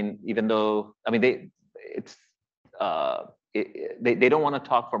reason, I mean, even though, I mean, they don't want to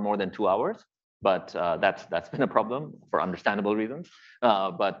talk for more than 2 hours, but that's been a problem for understandable reasons.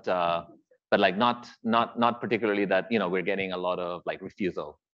 But like not particularly that, we're getting a lot of like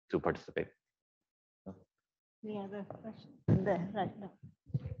refusal to participate. Any other question? There, right now.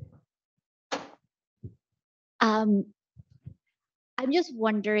 I'm just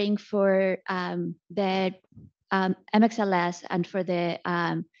wondering for the MXLS and for the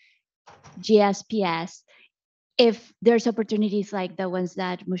GSPS, if there's opportunities like the ones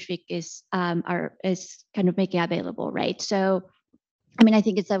that Mushfiq is kind of making available, right? So, I mean, I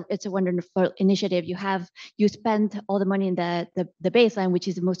think it's a wonderful initiative. You spend all the money in the baseline, which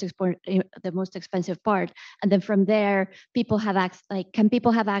is the most expensive part, and then from there, people have can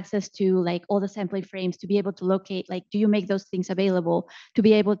people have access to like all the sampling frames to be able to locate? Like, do you make those things available to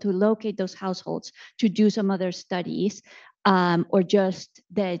be able to locate those households to do some other studies, or just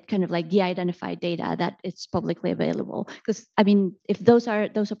the kind of like de-identified data that it's publicly available? Because I mean, if those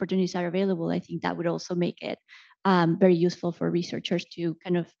opportunities are available, I think that would also make it very useful for researchers to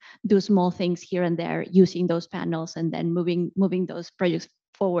kind of do small things here and there using those panels and then moving those projects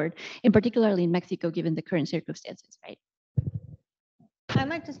forward, in particularly in Mexico, given the current circumstances, right? I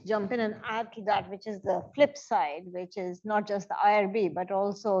might just jump in and add to that, which is the flip side, which is not just the IRB, but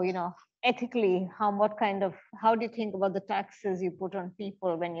also, ethically, how do you think about the taxes you put on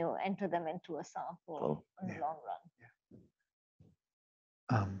people when you enter them into a sample in the long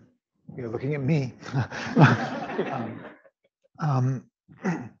run? You're looking at me.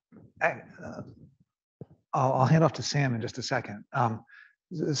 I'll hand off to Sam in just a second.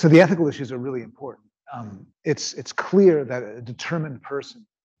 So the ethical issues are really important. It's clear that a determined person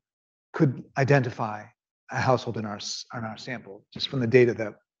could identify a household in our sample just from the data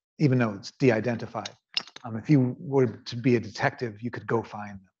that, even though it's de-identified. If you were to be a detective, you could go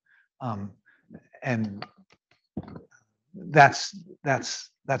find them, and that's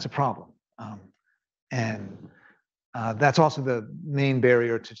a problem. And that's also the main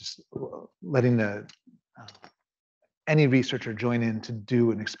barrier to just letting any researcher join in to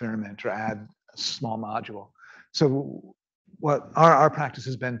do an experiment or add a small module. So what our practice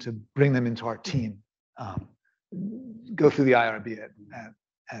has been to bring them into our team, go through the IRB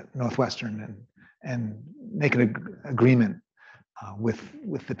at Northwestern and make an agreement with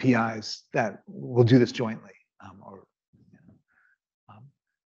the PIs that we'll do this jointly.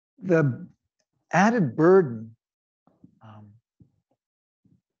 The added burden,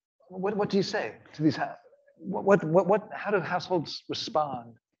 what do you say to these? How do households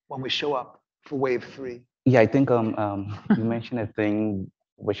respond when we show up for wave 3? Yeah, I think you mentioned a thing,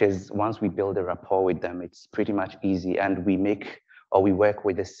 which is once we build a rapport with them, it's pretty much easy, and we work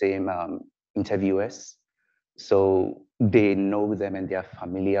with the same interviewers, so they know them and they are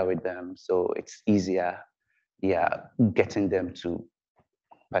familiar with them, so it's easier, getting them to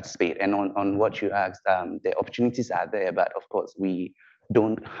participate. And on what you asked, the opportunities are there, but of course, we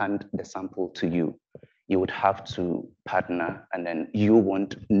don't hand the sample to you. You would have to partner, and then you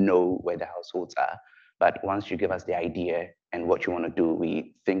won't know where the households are. But once you give us the idea and what you want to do,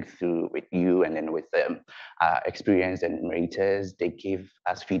 we think through with you, and then with experienced enumerators, they give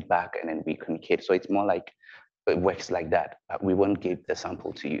us feedback, and then we communicate. So it's more like, it works like that. We won't give the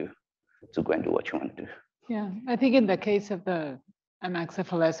sample to you to go and do what you want to do. Yeah, I think in the case of the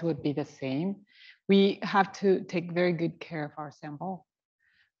MXFLS would be the same. We have to take very good care of our sample,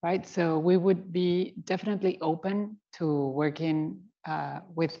 right? So we would be definitely open to working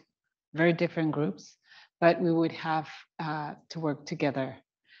with very different groups, but we would have to work together.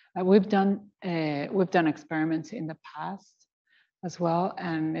 We've done experiments in the past as well,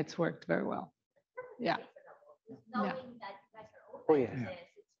 and it's worked very well. Yeah. Knowing Yeah. that you guys are open to this,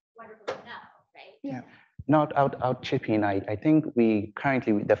 it's wonderful to know, right? Yeah. Now, I'll chip in. I think we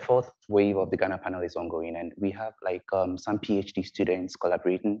currently, the fourth wave of the Ghana panel is ongoing, and we have like some PhD students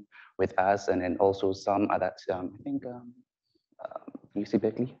collaborating with us, and then also some other, I think UC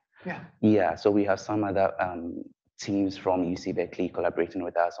Berkeley. Yeah. Yeah, so we have some other teams from UC Berkeley collaborating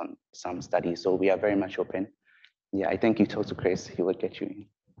with us on some studies. So we are very much open. Yeah, I think you talk to Chris, he will get you in.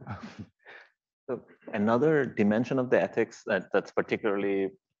 So another dimension of the ethics that's particularly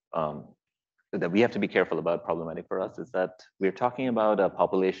that we have to be careful about, problematic for us, is that we're talking about a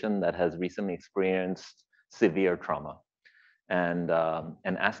population that has recently experienced severe trauma, and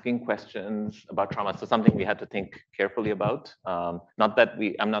asking questions about trauma. So something we had to think carefully about. Not that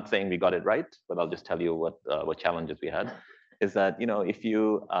I'm not saying we got it right, but I'll just tell you what challenges we had. Is that, you know, if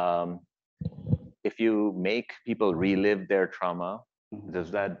you make people relive their trauma,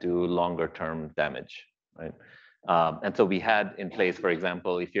 does that do longer term damage, right? And so we had in place, for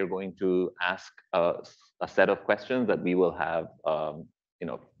example, if you're going to ask a set of questions, that we will have,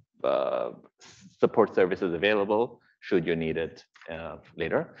 support services available should you need it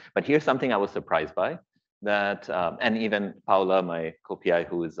later. But here's something I was surprised by, that, and even Paula, my co-PI,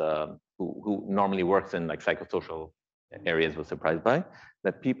 who normally works in like psychosocial areas, was surprised by,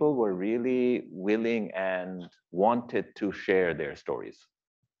 that people were really willing and wanted to share their stories,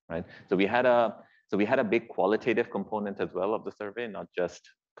 right? So we had a big qualitative component as well of the survey, not just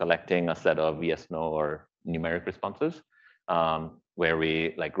collecting a set of yes, no, or numeric responses, where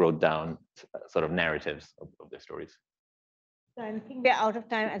we like wrote down sort of narratives of their stories. So I think we're out of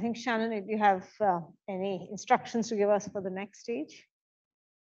time. I think, Shannon, if you have any instructions to give us for the next stage.